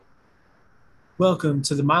Welcome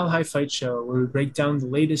to the Mile High Fight Show, where we break down the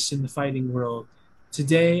latest in the fighting world.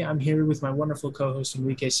 Today, I'm here with my wonderful co-host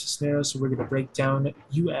Enrique Cisneros, so we're going to break down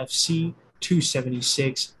UFC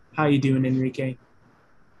 276. How you doing, Enrique?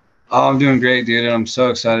 Oh, I'm doing great, dude, and I'm so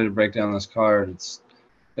excited to break down this card.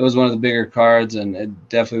 It was one of the bigger cards, and it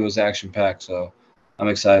definitely was action packed. So I'm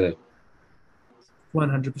excited.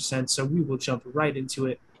 100%. So we will jump right into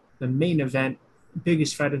it. The main event,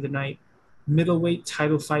 biggest fight of the night, middleweight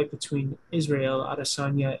title fight between Israel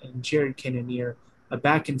Adesanya and Jared Cannonier. A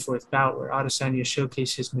back and forth bout where Adesanya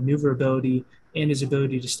showcased his maneuverability and his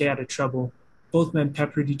ability to stay out of trouble. Both men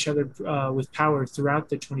peppered each other with power throughout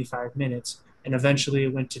the 25 minutes, and eventually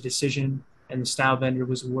it went to decision, and the style bender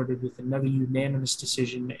was awarded with another unanimous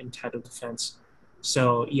decision and title defense.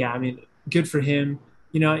 So, yeah, I mean, good for him.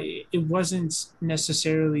 It wasn't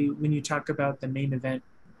necessarily, when you talk about the main event,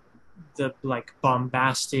 the like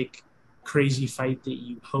bombastic, crazy fight that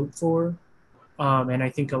you hope for. And I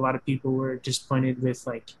think a lot of people were disappointed with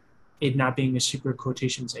like it not being a super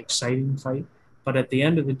quotations exciting fight. But at the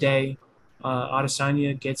end of the day,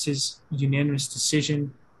 Adesanya gets his unanimous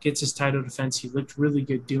decision, gets his title defense. He looked really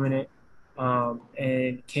good doing it.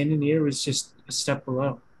 And Cannonier was just a step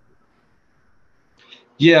below.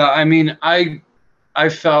 Yeah, I mean, I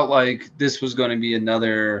felt like this was going to be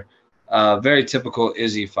another very typical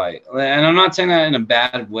Izzy fight, and I'm not saying that in a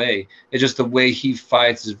bad way. It's just the way he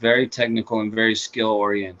fights is very technical and very skill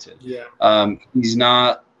oriented. Yeah. He's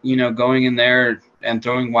not, going in there and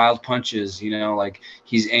throwing wild punches. Like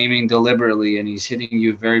he's aiming deliberately and he's hitting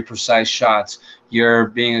you very precise shots.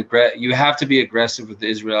 You have to be aggressive with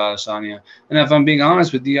Israel Adesanya. And if I'm being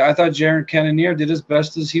honest with you, I thought Jared Cannonier did as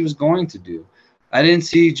best as he was going to do. I didn't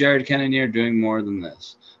see Jared Cannonier doing more than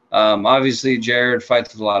this. Obviously, Jared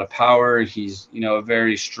fights with a lot of power. He's, a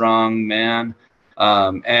very strong man.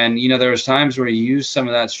 And, there was times where he used some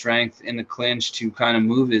of that strength in the clinch to kind of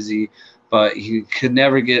move Izzy, but he could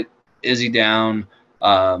never get Izzy down.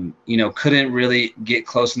 Couldn't really get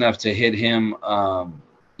close enough to hit him,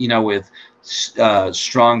 with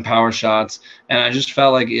strong power shots. And I just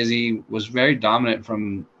felt like Izzy was very dominant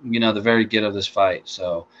from, the very get of this fight.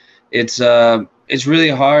 So it's really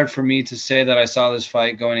hard for me to say that I saw this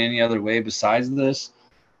fight going any other way besides this.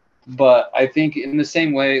 But I think in the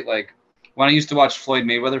same way, like when I used to watch Floyd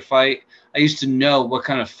Mayweather fight, I used to know what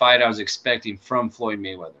kind of fight I was expecting from Floyd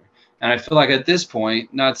Mayweather. And I feel like at this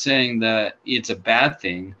point, not saying that it's a bad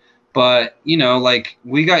thing, but like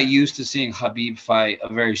we got used to seeing Habib fight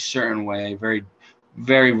a very certain way, very,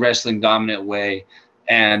 very wrestling dominant way.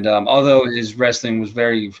 And although his wrestling was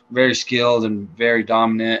very, very skilled and very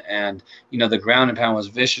dominant, and the ground and pound was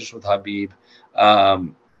vicious with Habib,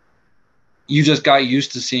 um, you just got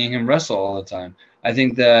used to seeing him wrestle all the time. I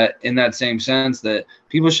think that in that same sense that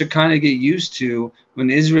people should kind of get used to when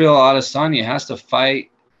Israel Adesanya has to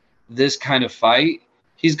fight this kind of fight,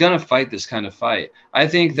 he's going to fight this kind of fight. I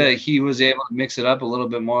think Yeah. that he was able to mix it up a little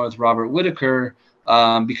bit more with Robert Whitaker,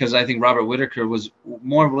 because I think Robert Whitaker was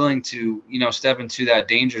more willing to, step into that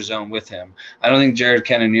danger zone with him. I don't think Jared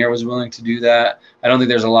Cannonier was willing to do that. I don't think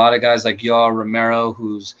there's a lot of guys like Yoel Romero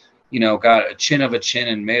who's, got a chin of a chin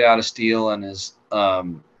and made out of steel and is,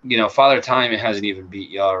 Father Time hasn't even beat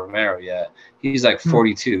Yoel Romero yet. He's like Hmm.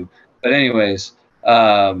 42. But anyways,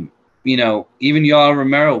 even Yoel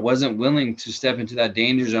Romero wasn't willing to step into that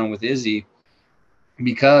danger zone with Izzy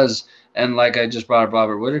because, and like I just brought up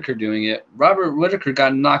Robert Whitaker doing it, Robert Whitaker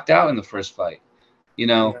got knocked out in the first fight,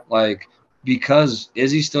 Yeah. like because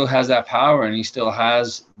Izzy still has that power and he still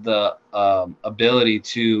has the ability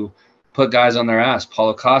to put guys on their ass.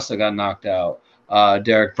 Paulo Costa got knocked out.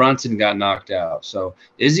 Derek Brunson got knocked out. So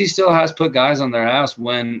Izzy still has put guys on their ass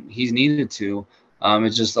when he's needed to.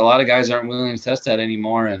 It's just a lot of guys aren't willing to test that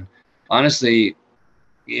anymore. And honestly,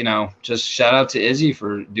 just shout out to Izzy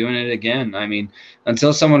for doing it again. I mean,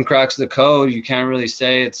 until someone cracks the code, you can't really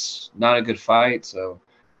say it's not a good fight. So,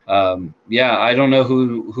 yeah, I don't know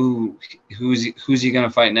who's he going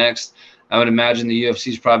to fight next. I would imagine the UFC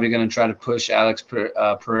is probably going to try to push Alex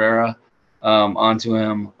Pereira onto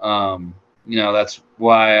him. That's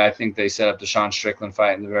why I think they set up the Sean Strickland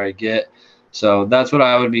fight in the very get. So that's what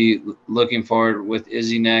I would be looking forward with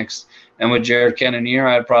Izzy next. And with Jared Cannonier,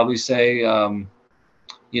 I'd probably say,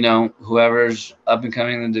 whoever's up and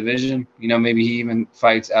coming in the division, maybe he even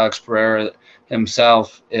fights Alex Pereira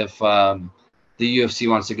himself if the UFC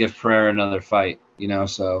wants to give Pereira another fight,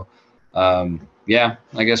 So, yeah,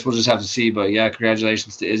 I guess we'll just have to see. But yeah,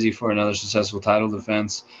 congratulations to Izzy for another successful title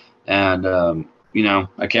defense. And,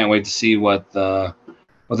 I can't wait to see what the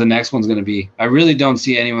next one's going to be. I really don't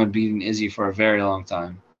see anyone beating Izzy for a very long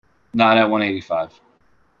time. Not at 185.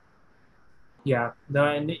 Yeah, no,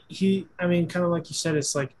 and I mean, kind of like you said,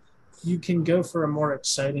 it's like you can go for a more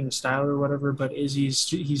exciting style or whatever, but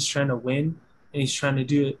he's trying to win and he's trying to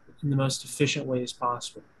do it in the most efficient way as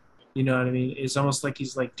possible. You know what I mean? It's almost like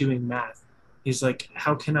he's like doing math. He's like,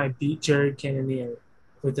 how can I beat Jared Cannonier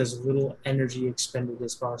with as little energy expended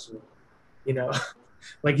as possible? You know,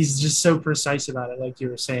 like he's just so precise about it, like you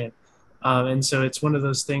were saying. And so it's one of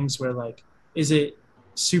those things where like, is it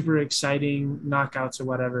super exciting knockouts or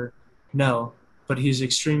whatever? No, but he's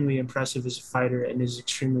extremely impressive as a fighter and is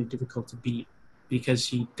extremely difficult to beat because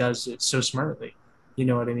he does it so smartly. You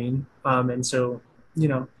know what I mean? And so, you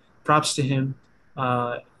know, props to him.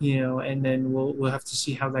 And then we'll have to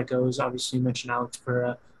see how that goes. Obviously, you mentioned Alex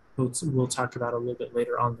Pereira. We'll talk about a little bit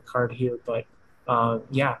later on the card here, but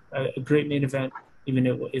yeah, a great main event, even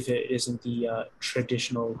if it isn't the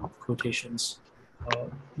traditional quotations,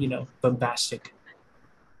 bombastic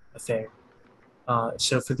affair.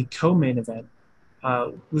 So for the co-main event,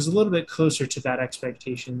 was a little bit closer to that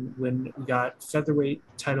expectation when we got featherweight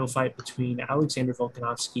title fight between Alexander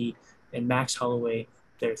Volkanovski and Max Holloway,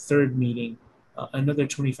 their third meeting, another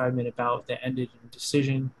 25-minute bout that ended in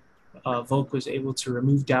decision. Volk was able to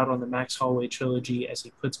remove doubt on the Max Holloway trilogy as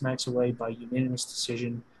he puts Max away by unanimous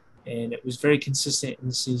decision, and it was very consistent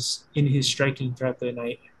in his striking throughout the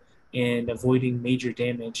night and avoiding major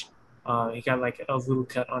damage. He got like a little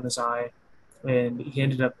cut on his eye, and he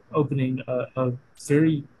ended up opening a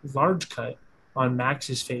very large cut on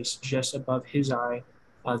Max's face just above his eye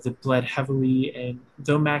that bled heavily. And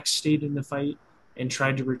though Max stayed in the fight and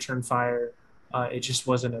tried to return fire, it just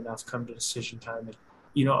wasn't enough come to decision time. And,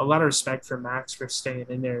 a lot of respect for Max for staying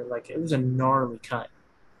in there. Like, it was a gnarly cut.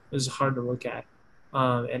 It was hard to look at.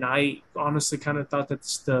 And I honestly kind of thought that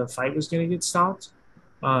the fight was going to get stopped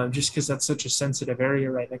just because that's such a sensitive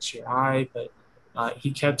area right next to your eye. But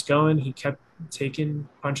he kept going. He kept taking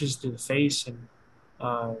punches to the face. And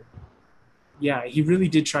uh, yeah, he really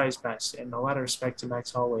did try his best. And a lot of respect to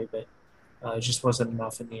Max Holloway, but it just wasn't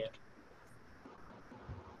enough in the end.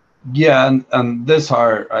 Yeah, and this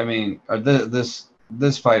heart, I mean,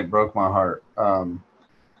 this fight broke my heart.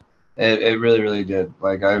 It really really did.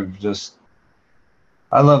 Like I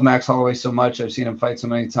love Max Holloway so much. I've seen him fight so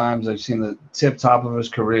many times. I've seen the tip top of his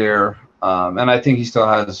career, and I think he still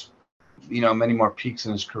has, many more peaks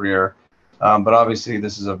in his career. But obviously,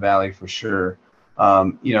 this is a valley for sure.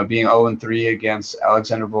 Being 0-3 against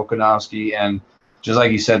Alexander Volkanovski, and just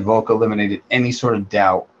like you said, Volk eliminated any sort of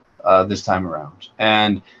doubt this time around.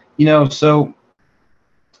 And so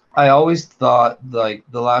I always thought like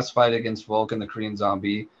the last fight against Volk and the Korean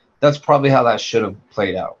Zombie, that's probably how that should have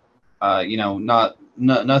played out.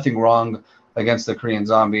 Nothing wrong against the Korean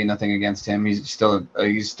Zombie, nothing against him. He's still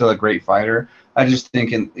a great fighter. I just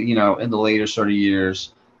think in the later sort of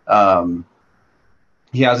years,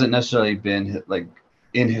 he hasn't necessarily been like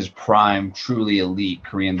in his prime, truly elite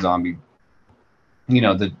Korean Zombie.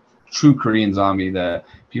 The true Korean Zombie that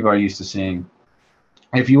people are used to seeing.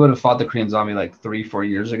 If you would have fought the Korean Zombie like 3-4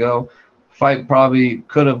 years ago, fight probably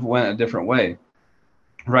could have went a different way.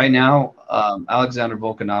 Right now, Alexander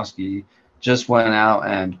Volkanovski just went out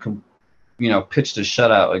and pitched a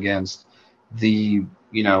shutout against the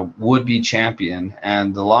would-be champion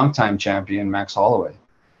and the longtime champion Max Holloway.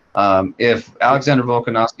 If Alexander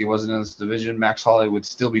Volkanovski wasn't in this division, Max Holloway would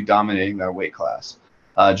still be dominating that weight class,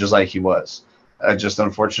 just like he was. Just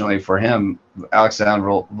unfortunately for him, Alexander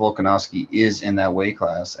Volkanovski is in that weight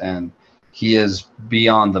class, and he is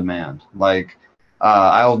beyond the man. Like,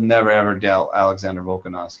 I'll never ever doubt Alexander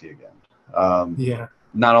Volkanovski again. Um, Yeah.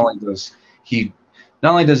 not only does he,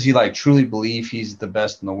 not only does he like truly believe he's the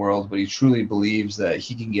best in the world, but he truly believes that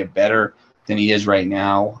he can get better than he is right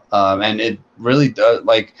now. And it really does.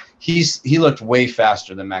 Like he looked way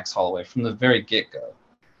faster than Max Holloway from the very get go.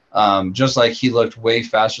 Just like he looked way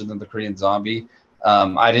faster than the Korean Zombie.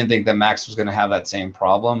 I didn't think that Max was going to have that same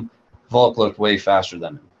problem. Volk looked way faster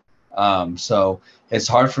than him. So it's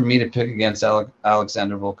hard for me to pick against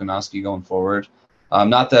Alexander Volkanovski going forward.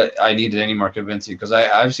 Not that I needed any more convincing, because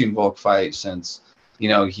I've seen Volk fight since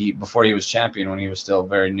before he was champion, when he was still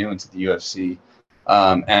very new into the UFC,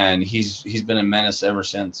 and he's been a menace ever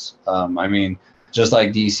since. I mean, just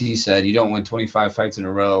like DC said, you don't win 25 fights in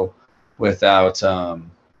a row without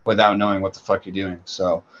knowing what the fuck you're doing.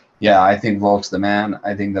 So yeah, I think Volk's the man.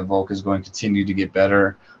 I think that Volk is going to continue to get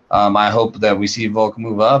better. I hope that we see Volk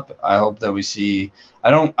move up. I hope that we see. I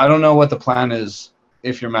don't know what the plan is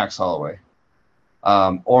if you're Max Holloway,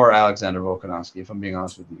 or Alexander Volkanovski. If I'm being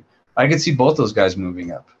honest with you, I could see both those guys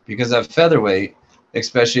moving up, because at featherweight,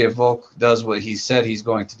 especially if Volk does what he said he's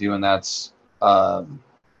going to do, and that's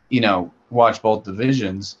watch both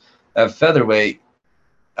divisions. At featherweight,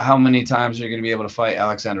 how many times are you going to be able to fight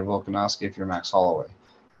Alexander Volkanovski if you're Max Holloway?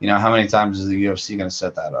 How many times is the UFC going to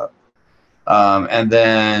set that up? And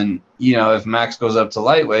then, if Max goes up to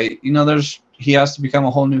lightweight, he has to become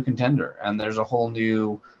a whole new contender, and there's a whole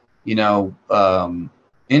new,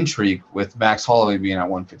 intrigue with Max Holloway being at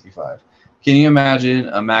 155. Can you imagine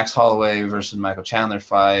a Max Holloway versus Michael Chandler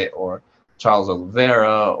fight, or Charles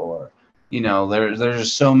Oliveira, or there's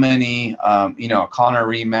just so many, a Conor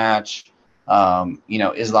rematch,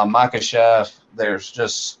 Islam Makhachev. There's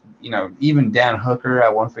just, even Dan Hooker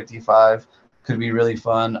at 155 could be really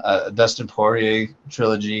fun. Dustin Poirier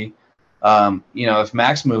trilogy. If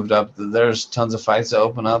Max moved up, there's tons of fights to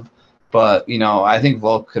open up. But, I think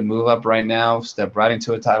Volk could move up right now, step right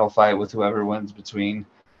into a title fight with whoever wins between,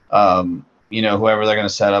 whoever they're going to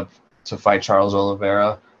set up to fight Charles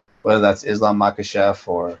Oliveira, whether that's Islam Makhachev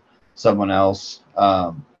or someone else.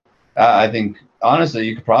 I think, honestly,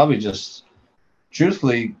 you could probably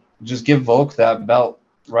truthfully, just give Volk that belt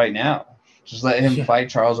right now. Just let him fight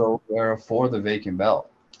Charles Oliveira for the vacant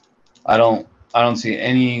belt. I don't see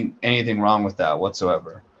anything wrong with that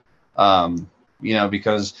whatsoever.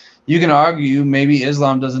 Because you can argue maybe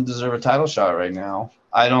Islam doesn't deserve a title shot right now.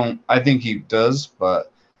 I think he does,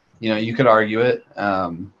 but you could argue it.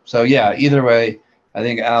 So yeah, either way, I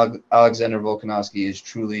think Alexander Volkanovski is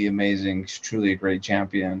truly amazing. He's truly a great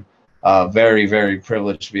champion. Very, very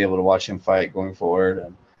privileged to be able to watch him fight going forward.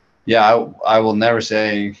 And yeah, I will never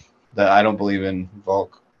say that I don't believe in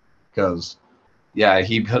Volk, because yeah,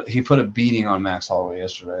 he put a beating on Max Holloway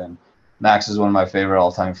yesterday, and Max is one of my favorite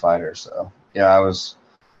all-time fighters. So yeah,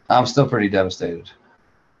 I'm still pretty devastated.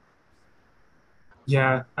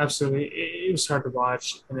 Yeah, absolutely. It was hard to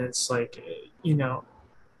watch, and it's like,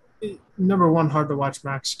 number one, hard to watch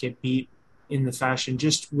Max get beat in the fashion,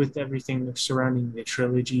 just with everything surrounding the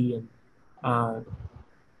trilogy, and uh,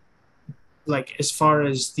 like as far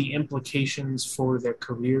as the implications for their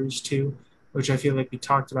careers too, which I feel like we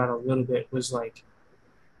talked about a little bit, was like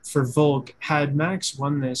for Volk, had Max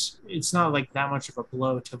won this, it's not like that much of a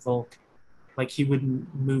blow to Volk. Like he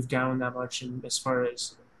wouldn't move down that much in as far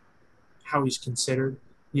as how he's considered.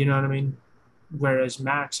 You know what I mean? Whereas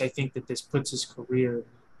Max, I think that this puts his career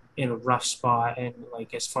in a rough spot, and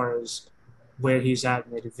like as far as where he's at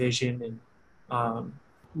in the division, and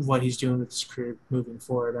what he's doing with his career moving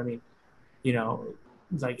forward. I mean, you know,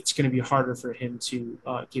 like it's going to be harder for him to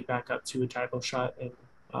get back up to a title shot,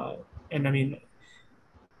 uh, and I mean,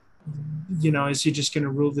 is he just going to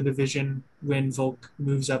rule the division when Volk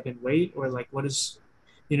moves up in weight, or like what is,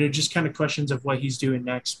 just kind of questions of what he's doing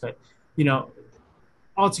next. But you know,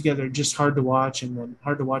 altogether, just hard to watch, and then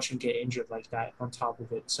hard to watch him get injured like that on top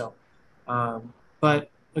of it. So, but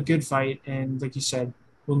a good fight, and like you said,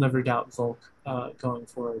 we'll never doubt Volk going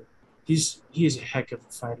forward. He is a heck of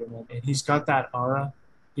a fighter, man, and he's got that aura.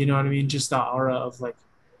 You know what I mean? Just the aura of like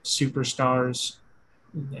superstars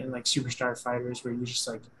and like superstar fighters, where you just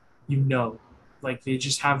like, like they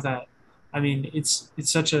just have that. I mean, it's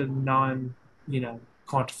such a non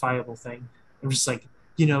quantifiable thing. I'm just like,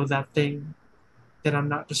 that thing that I'm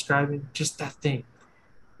not describing, just that thing.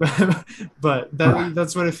 But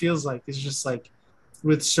that's what it feels like. It's just like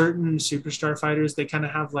with certain superstar fighters, they kind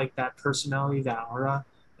of have like that personality, that aura,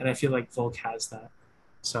 and I feel like Volk has that.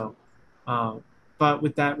 So, um, but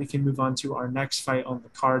with that, we can move on to our next fight on the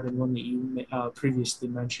card, and one that you previously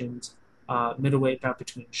mentioned, middleweight bout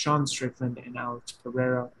between Sean Strickland and Alex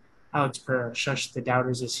Pereira. Alex Pereira shushed the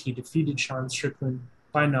doubters as he defeated Sean Strickland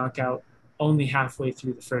by knockout only halfway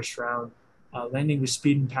through the first round, landing with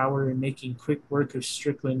speed and power and making quick work of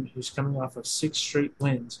Strickland, who's coming off of 6 straight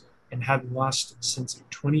wins and hadn't lost since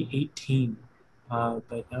 2018.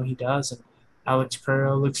 But now he does, and Alex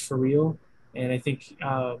Pereira looks for real. And I think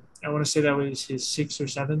I want to say that was his 6th or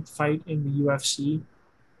 7th fight in the UFC,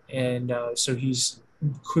 and so he's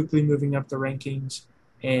quickly moving up the rankings.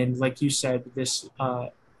 And like you said, this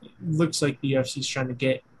looks like the UFC is trying to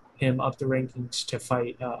get him up the rankings to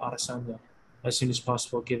fight Adesanya as soon as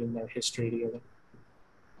possible, given their history together.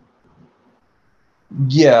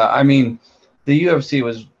 Yeah, I mean, the UFC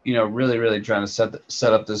was, really, really trying to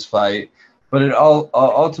set up this fight, but it all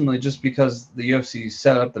ultimately, just because the UFC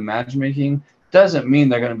set up the matchmaking doesn't mean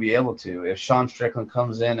they're going to be able to. If Sean Strickland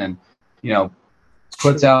comes in and,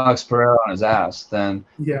 puts Alex Pereira on his ass, then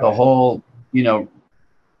the whole,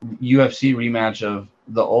 UFC rematch of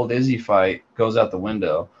the old Izzy fight goes out the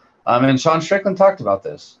window. And Sean Strickland talked about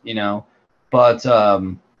this, but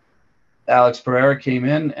Alex Pereira came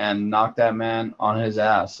in and knocked that man on his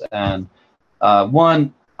ass. And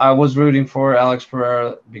one, I was rooting for Alex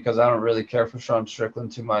Pereira because I don't really care for Sean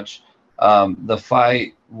Strickland too much. The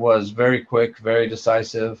fight was very quick, very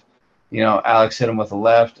decisive. Alex hit him with the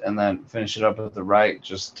left and then finish it up with the right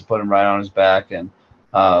just to put him right on his back. And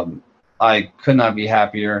I could not be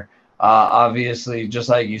happier. Obviously, just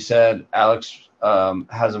like you said, Alex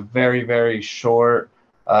has a very, very short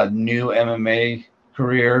new MMA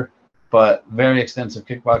career, but very extensive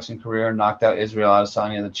kickboxing career. Knocked out Israel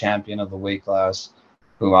Adesanya, the champion of the weight class,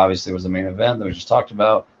 who obviously was the main event that we just talked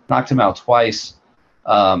about. Knocked him out twice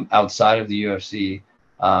outside of the UFC.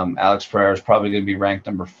 Alex Pereira is probably going to be ranked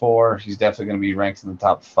number 4. He's definitely going to be ranked in the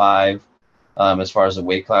top 5 as far as the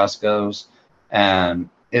weight class goes. And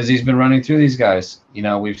Izzy's been running through these guys.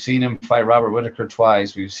 We've seen him fight Robert Whittaker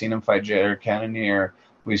twice. We've seen him fight Jared Cannonier.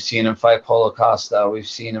 We've seen him fight Paulo Costa. We've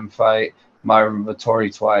seen him fight Marvin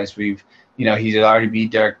Vettori twice. He's already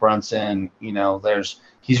beat Derek Brunson.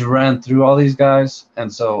 He's ran through all these guys.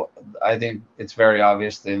 And so I think it's very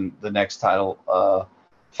obvious that the next title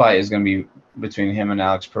fight is going to be between him and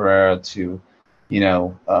Alex Pereira to,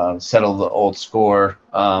 settle the old score.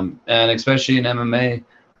 And especially in MMA.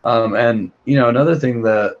 And another thing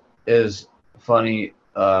that is funny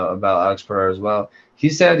about Alex Pereira as well, he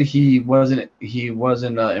said he wasn't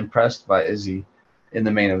impressed by Izzy in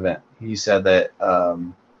the main event. He said that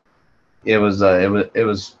it was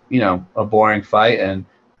a boring fight, and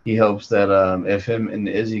he hopes that if him and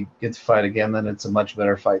Izzy get to fight again, then it's a much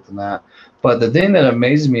better fight than that. But the thing that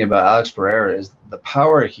amazes me about Alex Pereira is the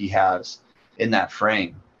power he has in that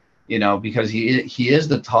frame. Because he is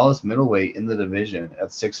the tallest middleweight in the division at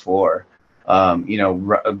 6'4",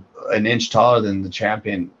 an inch taller than the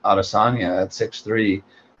champion Adesanya at 6'3".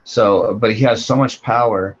 So, but he has so much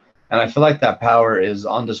power, and I feel like that power is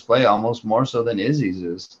on display almost more so than Izzy's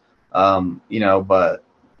is. But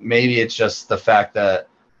maybe it's just the fact that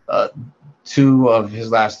 2 of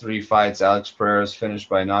his last 3 fights, Alex Pereira's finished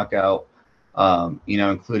by knockout,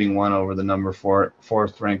 including one over the number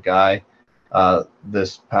 4th ranked guy.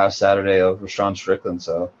 This past Saturday of Rashawn Strickland.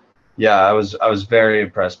 So, yeah, I was very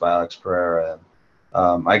impressed by Alex Pereira.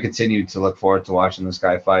 And, I continue to look forward to watching this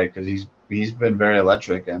guy fight because he's been very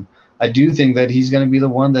electric, and I do think that he's going to be the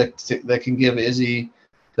one that can give Izzy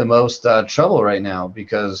the most trouble right now,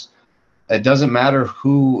 because it doesn't matter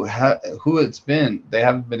who it's been. They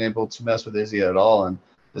haven't been able to mess with Izzy at all, and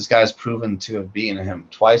this guy's proven to have beaten him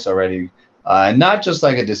twice already, and not just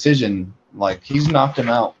like a decision. Like, he's knocked him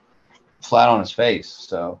out flat on his face.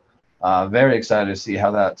 So very excited to see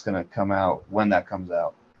how that's going to come out when that comes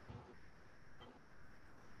out.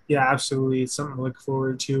 Yeah, absolutely. It's something to look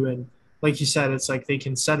forward to. And like you said, it's like they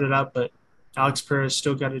can set it up, but Alex Perez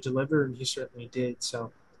still got to deliver, and he certainly did.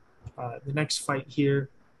 So the next fight here,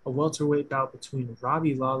 a welterweight bout between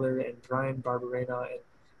Robbie Lawler and Brian Barberena. And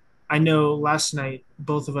I know last night,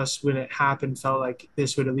 both of us, when it happened, felt like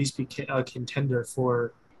this would at least be a contender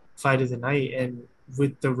for fight of the night. And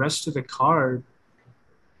with the rest of the card,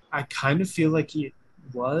 I kind of feel like it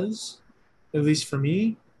was, at least for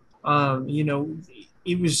me.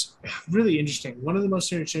 It was really interesting. One of the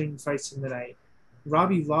most entertaining fights in the night.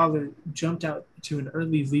 Robbie Lawler jumped out to an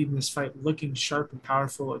early lead in this fight, looking sharp and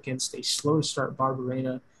powerful against a slow to start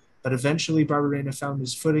Barberena. But eventually, Barberena found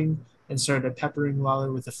his footing and started peppering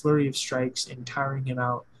Lawler with a flurry of strikes and tiring him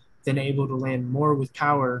out, then able to land more with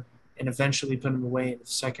power and eventually put him away in the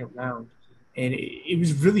second round. And it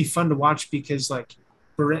was really fun to watch because, like,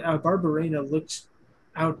 Barberena looked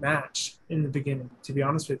outmatched in the beginning, to be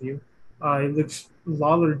honest with you.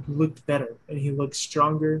 Lawler looked better, and he looked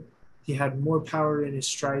stronger. He had more power in his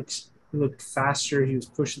strikes. He looked faster. He was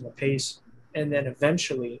pushing the pace. And then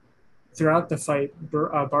eventually, throughout the fight,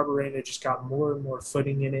 Barberena just got more and more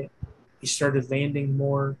footing in it. He started landing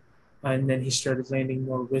more, and then he started landing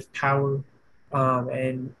more with power.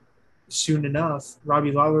 And soon enough,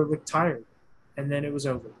 Robbie Lawler looked tired, and then it was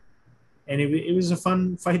over. And it was a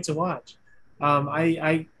fun fight to watch.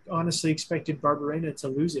 I honestly expected Barberena to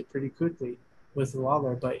lose it pretty quickly with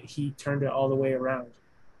Lawler, but he turned it all the way around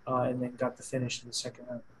and then got the finish in the second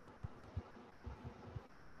round.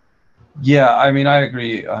 Yeah, I mean, I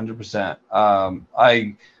agree 100%.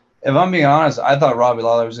 If I'm being honest, I thought Robbie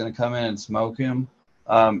Lawler was going to come in and smoke him,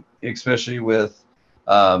 especially with,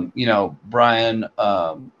 Brian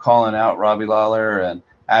calling out Robbie Lawler and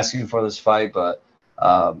asking for this fight. But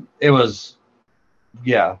it was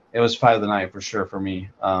fight of the night for sure for me.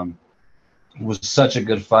 It was such a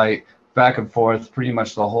good fight, back and forth pretty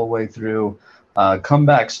much the whole way through.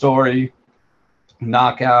 Comeback story,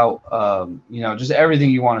 knockout, just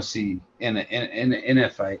everything you want to see in a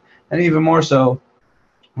fight. And even more so,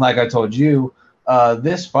 like I told you,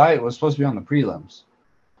 this fight was supposed to be on the prelims.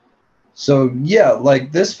 So, yeah,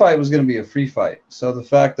 like, this fight was going to be a free fight. So the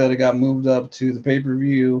fact that it got moved up to the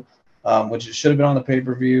pay-per-view, which it should have been on the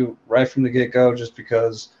pay-per-view right from the get-go, just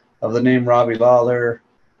because of the name Robbie Lawler.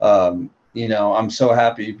 I'm so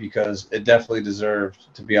happy because it definitely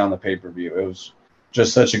deserved to be on the pay-per-view. It was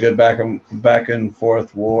just such a good back and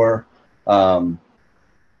forth war. Um,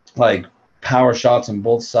 like power shots on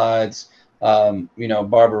both sides.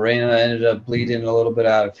 Barberena ended up bleeding a little bit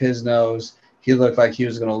out of his nose. He looked like he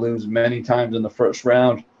was going to lose many times in the first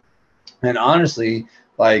round. And honestly,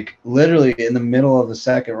 like literally in the middle of the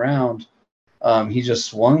second round, he just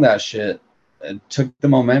swung that shit and took the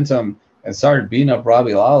momentum and started beating up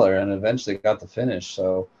Robbie Lawler and eventually got the finish.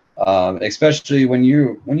 So especially when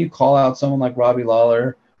you call out someone like Robbie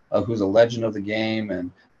Lawler, who's a legend of the game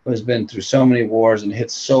and who has been through so many wars and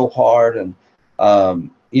hits so hard and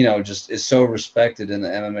just is so respected in the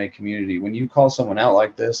MMA community. When you call someone out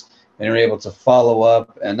like this and you're able to follow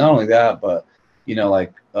up, and not only that, but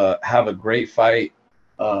have a great fight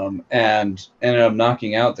and ended up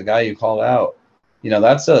knocking out the guy you called out.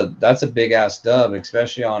 That's a big ass dub,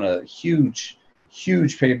 especially on a huge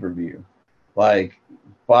pay-per-view. Like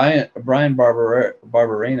Brian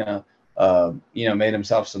Barberena, made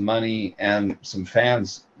himself some money and some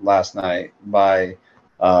fans last night by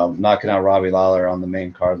knocking out Robbie Lawler on the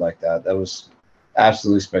main card like that. That was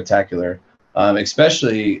absolutely spectacular,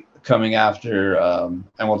 especially coming after, and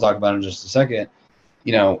we'll talk about it in just a second,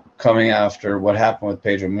 coming after what happened with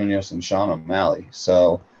Pedro Munoz and Sean O'Malley.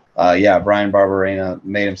 So, Brian Barberena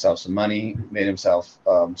made himself some money, made himself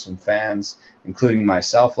some fans, including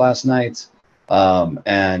myself last night.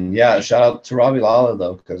 Shout out to Robbie Lawler,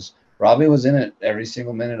 though, because Robbie was in it every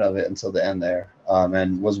single minute of it until the end there,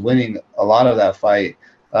 and was winning a lot of that fight,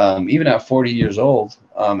 even at 40 years old,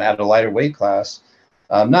 at a lighter weight class.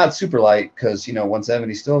 Not super light because,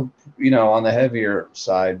 170 still, on the heavier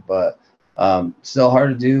side, but still hard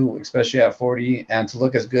to do, especially at 40, and to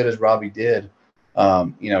look as good as Robbie did.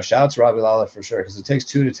 Shout out to Robbie Lawler for sure, because it takes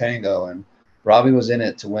two to tango, and Robbie was in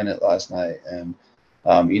it to win it last night. And,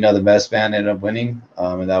 the best man ended up winning,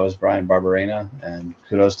 and that was Brian Barberena, and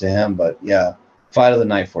kudos to him. But yeah, fight of the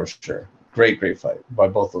night for sure. Great fight by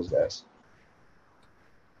both those guys.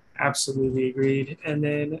 Absolutely agreed. And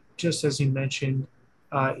then, just as you mentioned,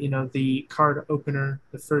 the card opener,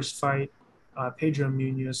 the first fight, Pedro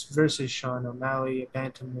Munoz versus Sean O'Malley, a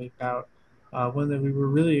bantamweight bout. One that we were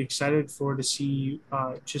really excited for to see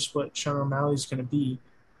just what Sean O'Malley's going to be.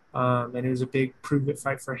 And it was a big prove-it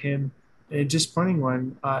fight for him. And a disappointing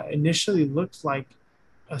one. Initially looked like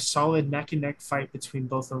a solid neck-and-neck fight between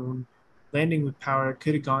both of them. Landing with power,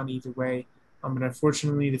 could have gone either way. But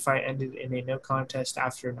unfortunately, the fight ended in a no contest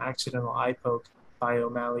after an accidental eye poke by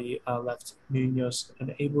O'Malley left Munoz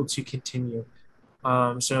unable to continue.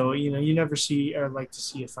 So you never see or like to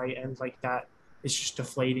see a fight end like that. It's just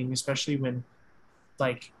deflating, especially when,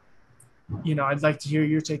 like, I'd like to hear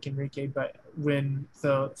your take, Enrique, but when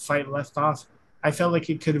the fight left off, I felt like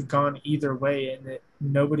it could have gone either way, and that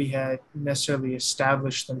nobody had necessarily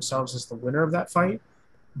established themselves as the winner of that fight.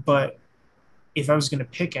 But if I was going to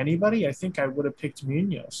pick anybody, I think I would have picked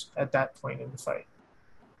Munoz at that point in the fight.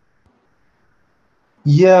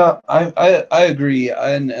 Yeah, I agree,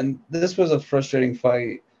 and this was a frustrating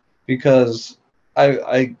fight because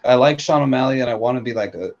I like Sean O'Malley and I want to be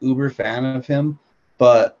like a uber fan of him,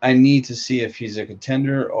 but I need to see if he's a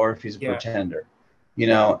contender or if he's a pretender,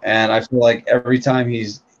 And I feel like every time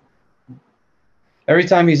he's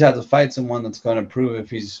had to fight someone that's going to prove if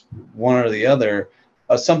he's one or the other,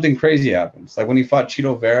 something crazy happens. Like when he fought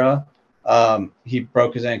Chito Vera, he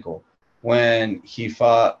broke his ankle. When he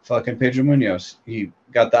fought fucking Pedro Munoz, he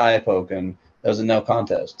got the eye poke and there was a no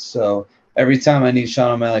contest. So every time I need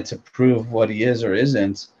Sean O'Malley to prove what he is or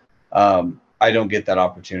isn't, I don't get that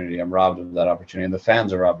opportunity. I'm robbed of that opportunity, and the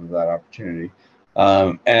fans are robbed of that opportunity.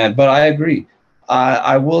 But I agree.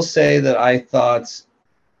 I will say that I thought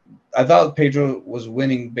Pedro was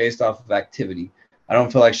winning based off of activity. I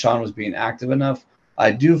don't feel like Sean was being active enough.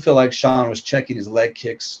 I do feel like Sean was checking his leg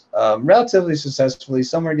kicks relatively successfully.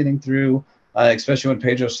 Some are getting through, especially when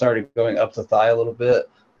Pedro started going up the thigh a little bit.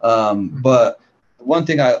 But one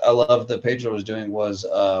thing I love that Pedro was doing was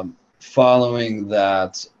following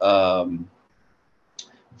the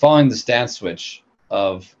stance switch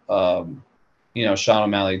of Sean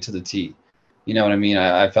O'Malley to the T. You know what I mean?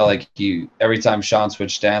 I felt like every time Sean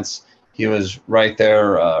switched stance, he was right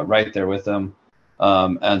there with him.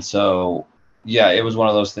 And so, yeah, it was one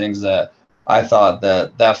of those things that I thought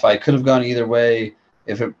that fight could have gone either way.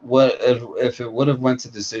 If it would have went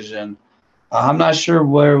to decision, I'm not sure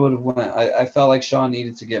where it would have went. I felt like Sean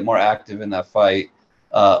needed to get more active in that fight,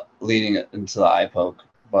 leading into the eye poke.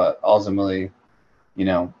 But ultimately,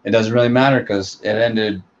 it doesn't really matter because it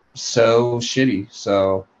ended so shitty.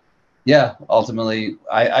 So, Yeah, ultimately,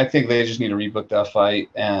 I think they just need to rebook that fight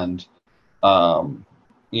and, um,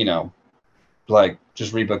 you know, like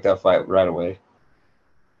just rebook that fight right away.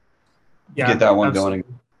 Get Yeah, that one going.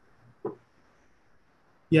 absolutely.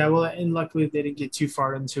 Yeah, well, and luckily they didn't get too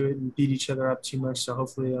far into it and beat each other up too much. So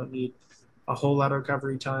hopefully they don't need a whole lot of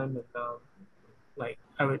recovery time. And like,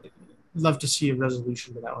 I would love to see a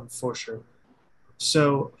resolution to that one for sure.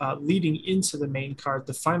 So, leading into the main card,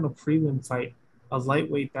 the final prelim fight, a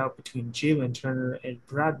lightweight bout between Jalen Turner and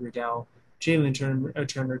Brad Riddell.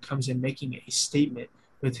 Turner comes in making a statement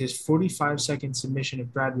with his 45-second submission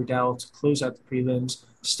of Brad Riddell to close out the prelims,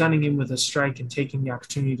 stunning him with a strike and taking the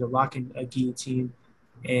opportunity to lock in a guillotine.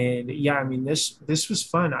 And yeah, I mean this was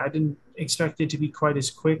fun. I didn't expect it to be quite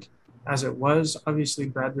as quick as it was. Obviously,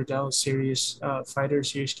 Brad Riddell, a serious fighter,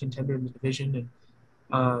 serious contender in the division,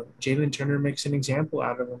 and Jalen Turner makes an example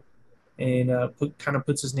out of him and kind of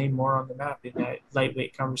puts his name more on the map in that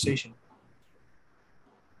lightweight conversation.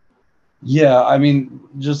 Yeah, I mean,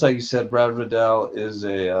 just like you said, Brad Riddell is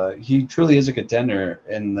he truly is a contender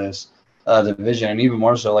in this division, and even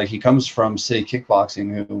more so, like he comes from City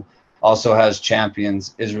Kickboxing, who also has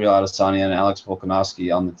champions Israel Adesanya and Alex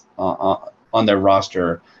Volkanovski on their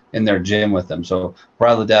roster in their gym with them. So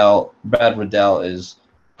Brad Riddell is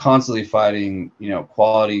constantly fighting,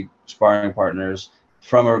 quality sparring partners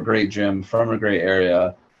from a great gym, from a great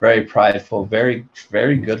area, very prideful, very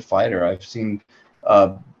very good fighter. I've seen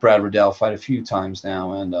Brad Riddell fight a few times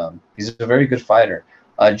now, and he's a very good fighter.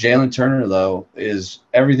 Jalen Turner, though, is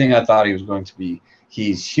everything I thought he was going to be.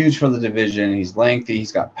 He's huge for the division. He's lengthy.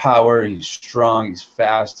 He's got power. He's strong. He's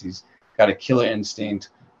fast. He's got a killer instinct.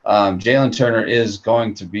 Jalen Turner is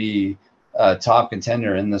going to be a top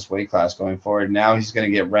contender in this weight class going forward. Now he's going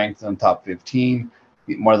to get ranked in the top 15.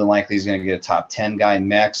 More than likely, he's going to get a top 10 guy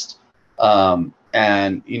next. And,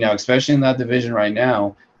 especially in that division right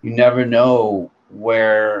now, you never know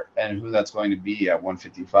where and who that's going to be at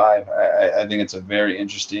 155. I think it's a very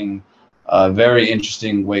interesting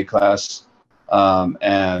weight class.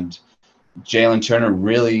 And Jalen Turner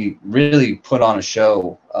really, really put on a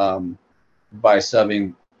show by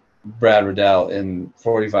subbing Brad Riddell in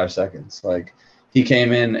 45 seconds. Like he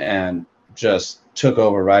came in and just took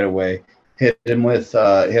over right away. Hit him with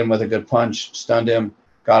a good punch, stunned him,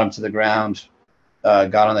 got him to the ground,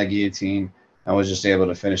 got on that guillotine, and was just able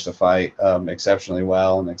to finish the fight exceptionally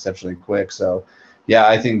well and exceptionally quick. So, yeah,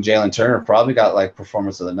 I think Jalen Turner probably got like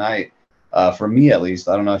performance of the night for me at least.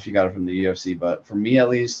 I don't know if you got it from the UFC, but for me at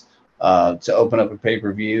least, to open up a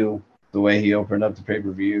pay-per-view the way he opened up the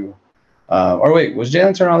pay-per-view. Or wait, was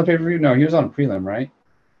Jalen Turner on the pay-per-view? No, he was on a prelim, right?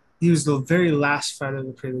 He was the very last fight of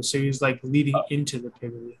the prelim, so he was like leading into the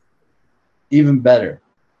pay-per-view. Even better.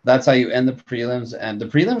 That's how you end the prelims, and the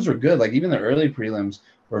prelims were good. Like even the early prelims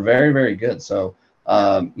were very, very good. So,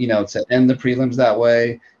 to end the prelims that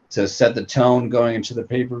way, to set the tone going into the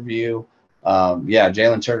pay per view, yeah,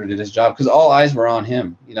 Jalen Turner did his job because all eyes were on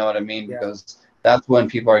him. You know what I mean? Yeah, Because that's when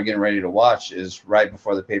people are getting ready to watch is right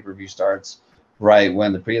before the pay per view starts, right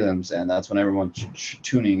when the prelims, and that's when everyone's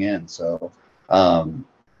tuning in. So, um,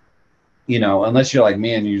 unless you're like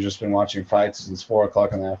me and you've just been watching fights since 4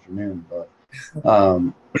 o'clock in the afternoon, but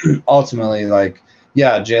ultimately, like,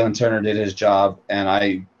 yeah, Jalen Turner did his job, and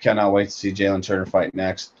I cannot wait to see Jalen Turner fight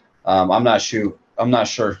next. I'm not sure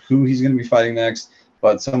who he's going to be fighting next,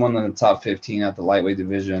 but someone in the top 15 at the lightweight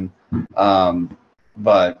division.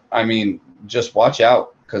 But I mean, just watch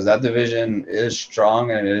out because that division is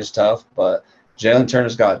strong and it is tough. But Jalen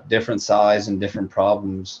Turner's got different size and different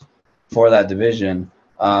problems for that division.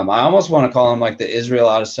 I almost want to call him like the Israel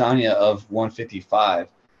Adesanya of 155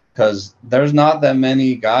 because there's not that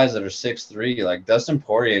many guys that are 6'3". Like Dustin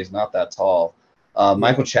Poirier is not that tall. yeah,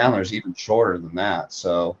 Michael Chandler is even shorter than that.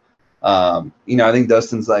 So, I think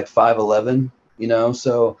Dustin's like 5'11",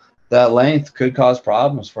 so that length could cause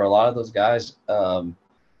problems for a lot of those guys, in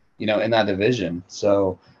that division.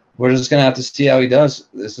 So we're just going to have to see how he does.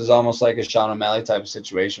 This is almost like a Sean O'Malley type of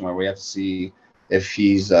situation where we have to see if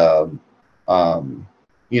he's, um,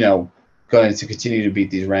 going to continue to beat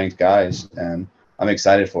these ranked guys. And I'm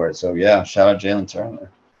excited for it. So, yeah, shout out Jalen Turner.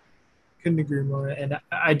 couldn't agree more. And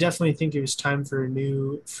I definitely think it was time for a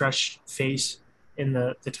new, fresh face in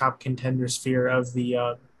the top contender sphere of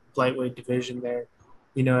the lightweight division. There,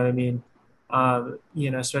 you know what I mean?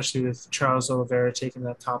 Especially with Charles Oliveira taking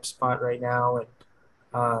that top spot right now,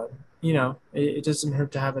 and it doesn't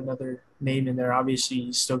hurt to have another name in there. Obviously,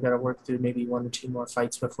 he's still got to work through maybe one or two more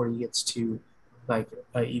fights before he gets to like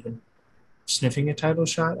even sniffing a title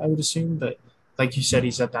shot, I would assume. But like you said,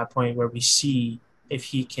 he's at that point where we see if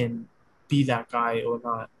he can be that guy or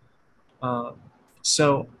not. Um,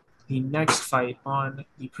 so the next fight on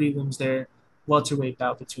the prelims there, welterweight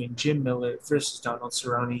bout between Jim Miller versus Donald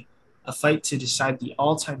Cerrone, a fight to decide the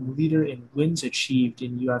all-time leader in wins achieved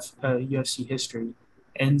in UFC history,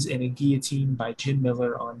 ends in a guillotine by Jim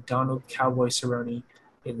Miller on Donald Cowboy Cerrone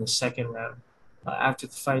in the second round. After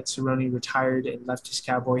the fight, Cerrone retired and left his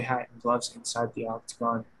cowboy hat and gloves inside the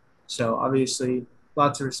octagon. So obviously,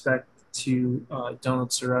 lots of respect to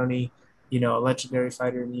Donald Cerrone, a legendary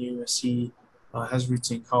fighter in the UFC, has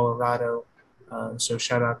roots in Colorado. So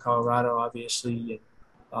shout out Colorado, obviously.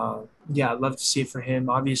 And, yeah, I'd love to see it for him.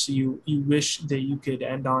 Obviously, you wish that you could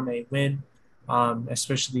end on a win,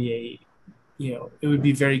 especially it would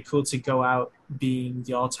be very cool to go out being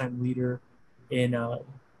the all-time leader in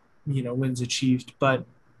wins achieved. But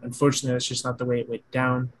unfortunately, that's just not the way it went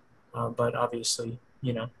down. But obviously,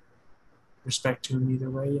 respect to him either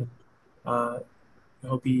way, and I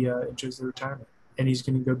hope he enjoys the retirement. And he's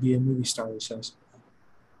going to go be a movie star, he says.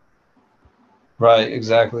 Right,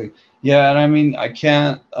 exactly. Yeah, and I mean, I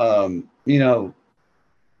can't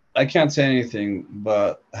say anything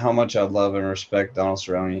but how much I love and respect Donald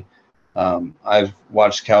Cerrone. I've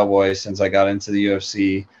watched Cowboy since I got into the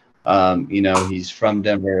UFC. He's from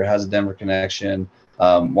Denver, has a Denver connection.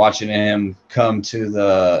 Watching him come to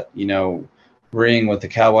the, ring with the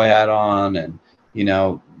cowboy hat on and,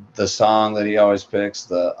 the song that he always picks,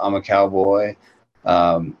 the I'm a Cowboy.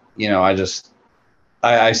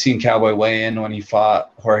 I seen Cowboy weigh in when he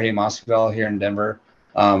fought Jorge Masvidal here in Denver,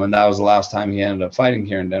 and that was the last time he ended up fighting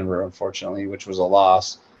here in Denver, unfortunately, which was a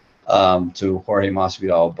loss to Jorge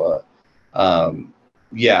Masvidal. But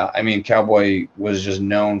yeah, I mean, Cowboy was just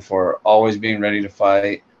known for always being ready to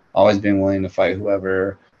fight, always being willing to fight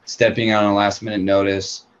whoever, stepping out on last minute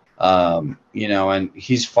notice. And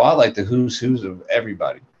he's fought like the who's of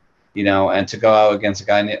everybody, and to go out against a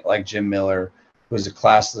guy like Jim Miller, who's a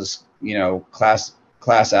classless,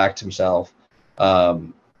 class act himself.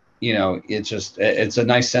 It's a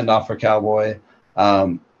nice send off for Cowboy.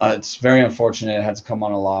 It's very unfortunate it had to come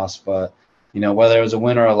on a loss, but whether it was a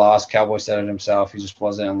win or a loss, Cowboy said it himself. He just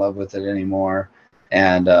wasn't in love with it anymore.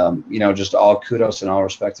 And just all kudos and all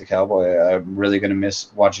respect to Cowboy. I'm really gonna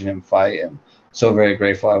miss watching him fight, and so very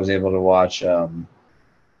grateful I was able to watch him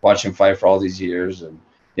fight for all these years. And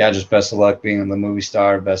yeah, just best of luck being the movie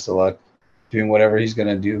star. Best of luck doing whatever he's going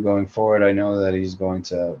to do going forward. I know that he's going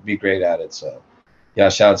to be great at it. So, yeah,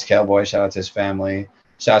 shout out to Cowboy. Shout out to his family.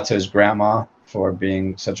 Shout out to his grandma for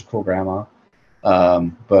being such a cool grandma.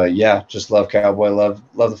 But yeah, just love Cowboy. Love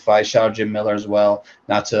the fight. Shout out Jim Miller as well.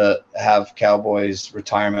 Not to have Cowboy's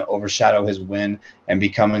retirement overshadow his win and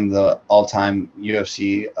becoming the all-time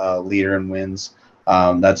UFC leader in wins.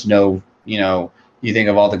 That's no, you think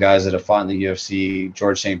of all the guys that have fought in the UFC: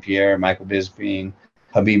 George St. Pierre, Michael Bisping,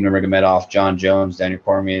 Habib Nurmagomedov, John Jones, Daniel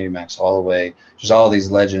Cormier, Max Holloway, just all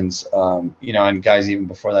these legends, and guys even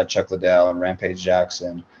before that, Chuck Liddell and Rampage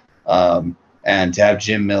Jackson, and to have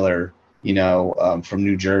Jim Miller, from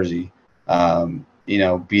New Jersey,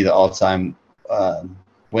 be the all-time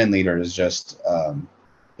win leader is just,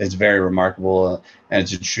 it's very remarkable, and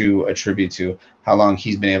it's a tribute to how long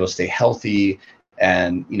he's been able to stay healthy,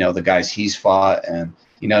 and the guys he's fought, and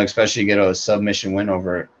especially get a submission win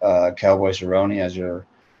over Cowboy Cerrone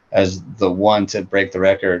as the one to break the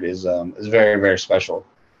record is very, very special,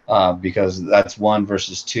 because that's 1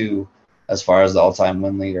 versus 2 as far as the all-time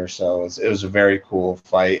win leader. So it was a very cool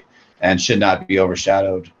fight and should not be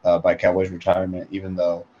overshadowed by Cowboy's retirement, even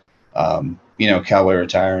though Cowboy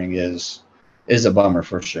retiring is a bummer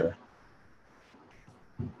for sure.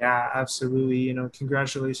 Yeah, absolutely.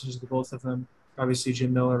 Congratulations to both of them. Obviously,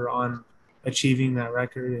 Jim Miller on achieving that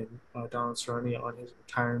record, and Donald Cerrone on his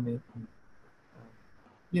retirement. And,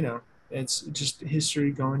 it's just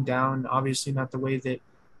history going down. Obviously, not the way that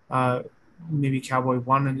maybe Cowboy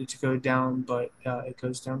wanted it to go down, but it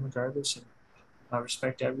goes down regardless. And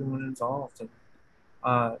respect to everyone involved. And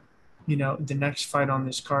the next fight on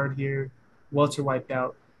this card here, welterweight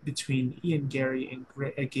bout between Ian Gary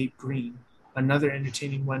and Gabe Green. Another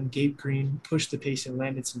entertaining one. Gabe Green pushed the pace and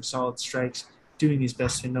landed some solid strikes, doing his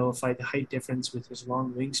best to nullify the height difference with his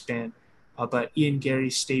long wingspan. But Ian Gary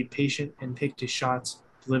stayed patient and picked his shots,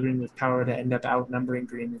 delivering with power to end up outnumbering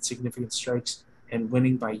Green in significant strikes and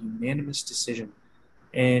winning by unanimous decision.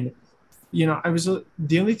 And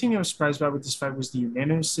the only thing I was surprised about with this fight was the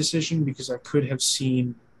unanimous decision, because I could have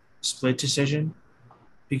seen split decision,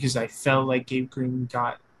 because I felt like Gabe Green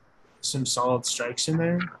got some solid strikes in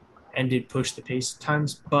there and did push the pace at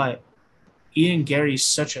times. But Ian Gary's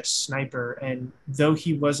such a sniper, and though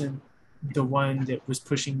he wasn't the one that was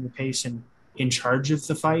pushing the pace and in charge of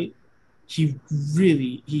the fight, he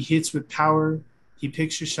hits with power. He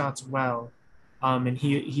picks your shots well, And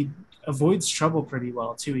he avoids trouble pretty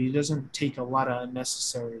well too. He doesn't take a lot of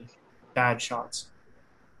unnecessary bad shots.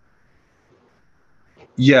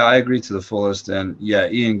 Yeah, I agree to the fullest. And yeah,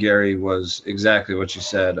 Ian Gary was exactly what you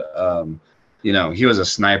said. He was a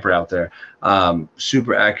sniper out there.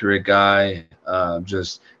 Super accurate guy.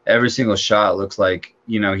 Just every single shot looks like,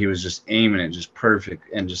 he was just aiming it just perfect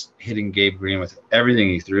and just hitting Gabe Green with everything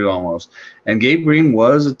he threw almost. And Gabe Green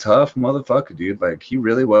was a tough motherfucker, dude. Like he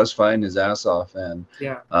really was fighting his ass off. And,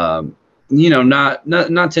 Yeah,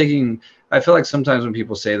 not taking. I feel like sometimes when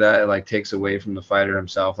people say that, it like takes away from the fighter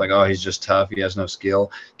himself. Like, oh, he's just tough. He has no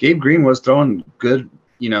skill. Gabe Green was throwing good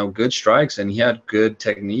strikes, and he had good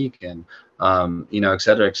technique, and et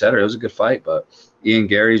cetera, et cetera. It was a good fight, but Ian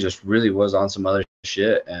Gary just really was on some other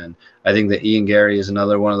shit, and I think that Ian Gary is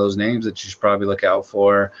another one of those names that you should probably look out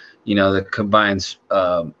for. That combines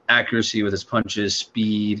accuracy with his punches,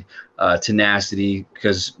 speed, tenacity,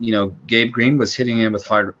 because Gabe Green was hitting him with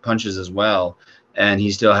hard punches as well, and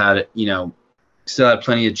he still had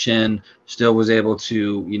plenty of chin, still was able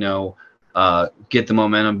to get the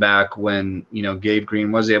momentum back when Gabe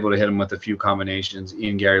Green was able to hit him with a few combinations.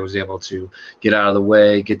 Ian Gary was able to get out of the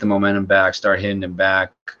way, get the momentum back, start hitting him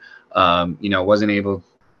back. Wasn't able,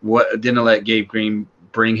 didn't let Gabe Green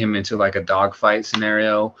bring him into like a dogfight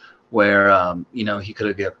scenario where he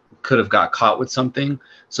could have got caught with something.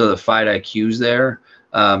 So the fight IQ's there.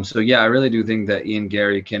 So yeah, I really do think that Ian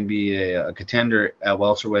Gary can be a contender at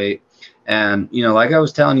welterweight. And like I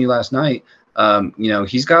was telling you last night,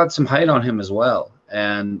 he's got some height on him as well.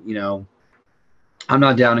 And I'm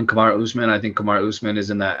not down in Kamaru Usman. I think Kamaru Usman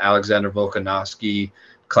is in that Alexander Volkanovski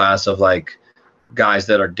class of like guys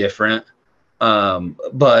that are different.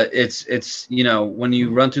 But it's when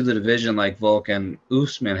you run through the division like Volk and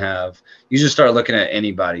Usman have, you just start looking at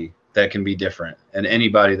anybody that can be different and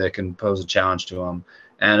anybody that can pose a challenge to them.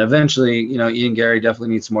 And eventually, Ian Gary definitely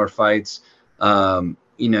needs some more fights. I'd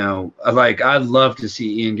love to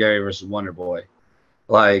see Ian Gary versus Wonder Boy.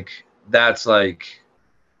 Like that's like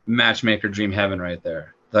matchmaker dream heaven right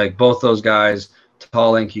there. Like both those guys,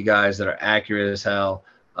 tall, lanky guys that are accurate as hell.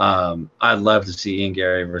 I'd love to see Ian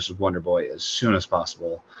Gary versus Wonder Boy as soon as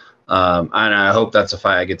possible. And I hope that's a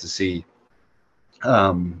fight I get to see.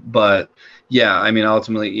 But yeah, I mean,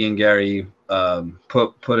 ultimately, Ian Gary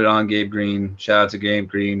put it on Gabe Green. Shout out to Gabe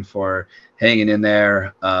Green for hanging in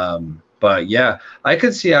there. But yeah, I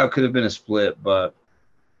could see how it could have been a split, but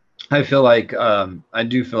I do feel like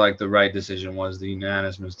the right decision was the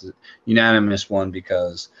unanimous one,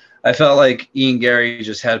 because I felt like Ian Gary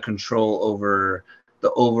just had control over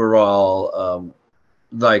the overall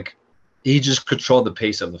like he just controlled the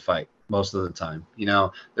pace of the fight most of the time.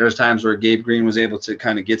 There's times where Gabe Green was able to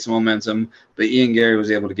kind of get some momentum, but Ian Gary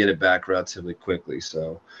was able to get it back relatively quickly.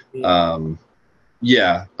 So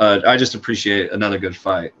yeah, I just appreciate another good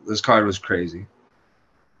fight. This card was crazy.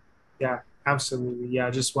 yeah, absolutely. Yeah,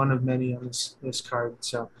 just one of many on this card.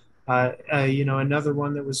 So, another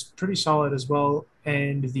one that was pretty solid as well,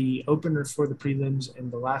 and the opener for the prelims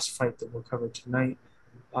and the last fight that we'll cover tonight,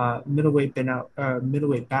 middleweight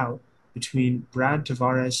bout between Brad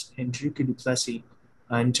Tavares and Dricus du Plessis.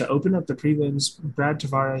 And to open up the prelims, Brad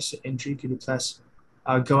Tavares and Dricus du Plessis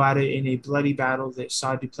go at it in a bloody battle that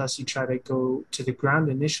saw du Plessis try to go to the ground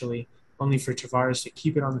initially, only for Tavares to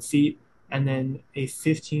keep it on the feet, and then a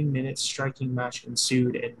 15-minute striking match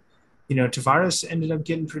ensued. And Tavares ended up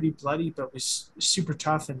getting pretty bloody, but was super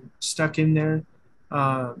tough and stuck in there.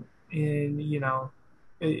 And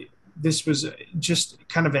it, this was just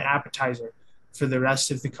kind of an appetizer for the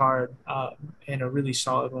rest of the card, and a really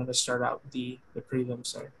solid one to start out the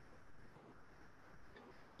prelims there.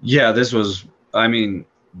 Yeah, this was. I mean,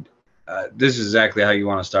 this is exactly how you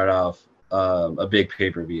want to start off a big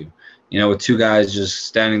pay-per-view. With two guys just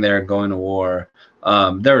standing there going to war.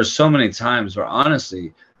 There were so many times where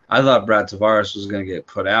honestly, I thought Brad Tavares was going to get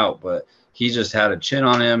put out, but he just had a chin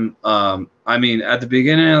on him. I mean, at the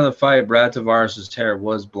beginning of the fight, Brad Tavares' hair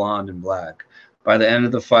was blonde and black. By the end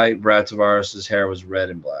of the fight, Brad Tavares' hair was red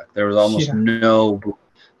and black. Yeah, There was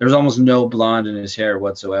almost no blonde in his hair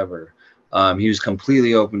whatsoever. He was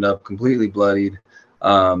completely opened up, completely bloodied.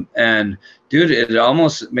 And dude, it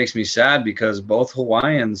almost makes me sad because both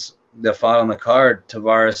Hawaiians that fought on the card,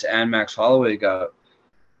 Tavares and Max Holloway, got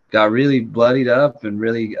really bloodied up and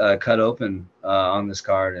really cut open on this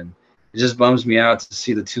card. And it just bums me out to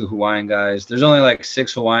see the two Hawaiian guys. There's only like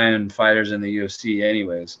 6 Hawaiian fighters in the UFC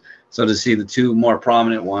anyways. So to see the two more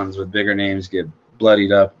prominent ones with bigger names get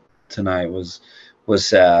bloodied up tonight was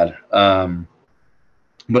sad.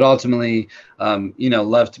 but ultimately,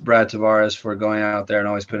 left Brad Tavares for going out there and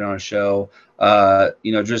always putting on a show.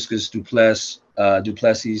 Dricus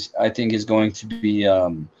Duplessis, I think is going to be.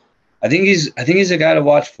 I think he's a guy to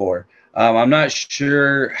watch for. I'm not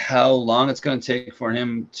sure how long it's going to take for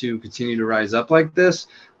him to continue to rise up like this.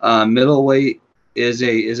 Middleweight is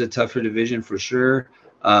a tougher division for sure.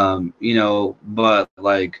 But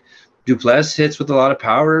like Duplessis hits with a lot of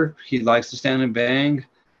power. He likes to stand and bang.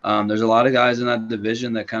 There's a lot of guys in that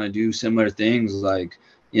division that kind of do similar things. Like,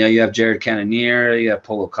 you have Jared Cannonier, you have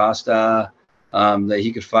Polo Costa, that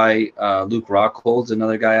he could fight. Luke Rockhold's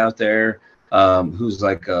another guy out there, who's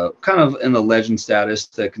like kind of in the legend status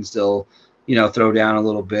that can still, throw down a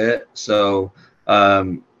little bit. So,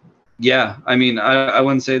 yeah, I mean, I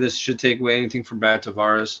wouldn't say this should take away anything from Brad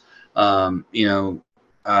Tavares. Brad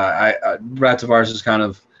Tavares is kind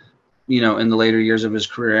of, in the later years of his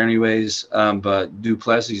career anyways. But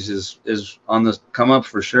Duplessis is on the come up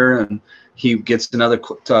for sure. And he gets another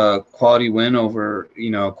quality win over,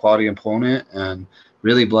 a quality opponent and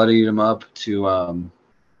really bloodied him up to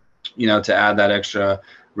add that extra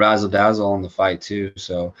razzle dazzle on the fight too.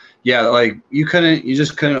 So yeah, like you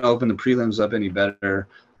just couldn't open the prelims up any better.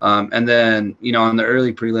 And then, on the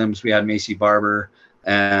early prelims, we had Macy Barber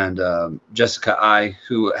and Jessica I,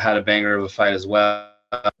 who had a banger of a fight as well.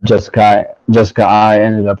 Jessica I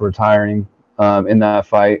ended up retiring in that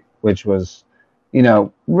fight, which was,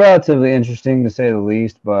 relatively interesting to say the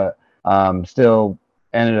least, but still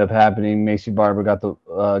ended up happening. Macy Barber got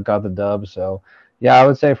the dub. So yeah, I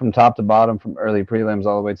would say from top to bottom, from early prelims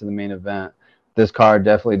all the way to the main event, this card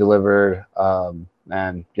definitely delivered.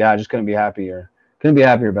 And yeah, I just couldn't be happier. Couldn't be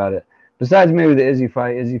happier about it. Besides maybe the Izzy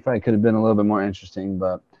fight. Izzy fight could have been a little bit more interesting,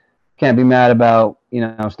 but can't be mad about,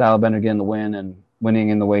 Stylebender getting the win and winning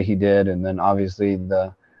in the way he did. And then obviously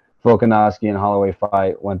the Volkanovski and Holloway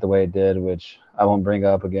fight went the way it did, which I won't bring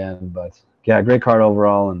up again. But yeah, great card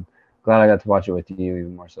overall, and glad I got to watch it with you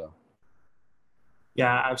even more so.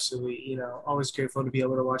 Yeah, absolutely. Always grateful to be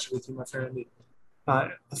able to watch it with you, my friend.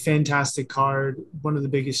 A fantastic card, one of the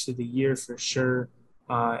biggest of the year for sure.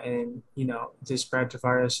 And this Brad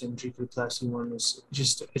Tavares and Drew Duplessis one was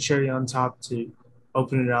just a cherry on top to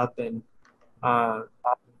open it up. And uh,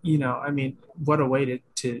 I mean, what a way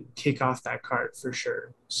to kick off that card for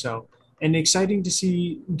sure. So, and exciting to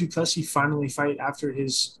see Duplessis finally fight after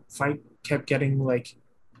his fight kept getting like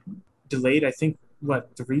delayed. I think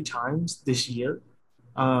what, three times this year.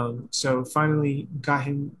 So finally got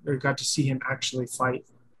to see him actually fight,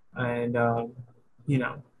 and you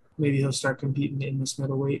know maybe he'll start competing in this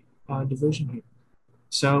middleweight division here.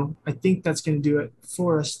 So I think that's going to do it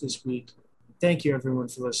for us this week. Thank you everyone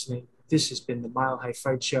for listening. This has been the Mile High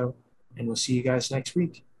Fight Show, and we'll see you guys next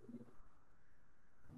week.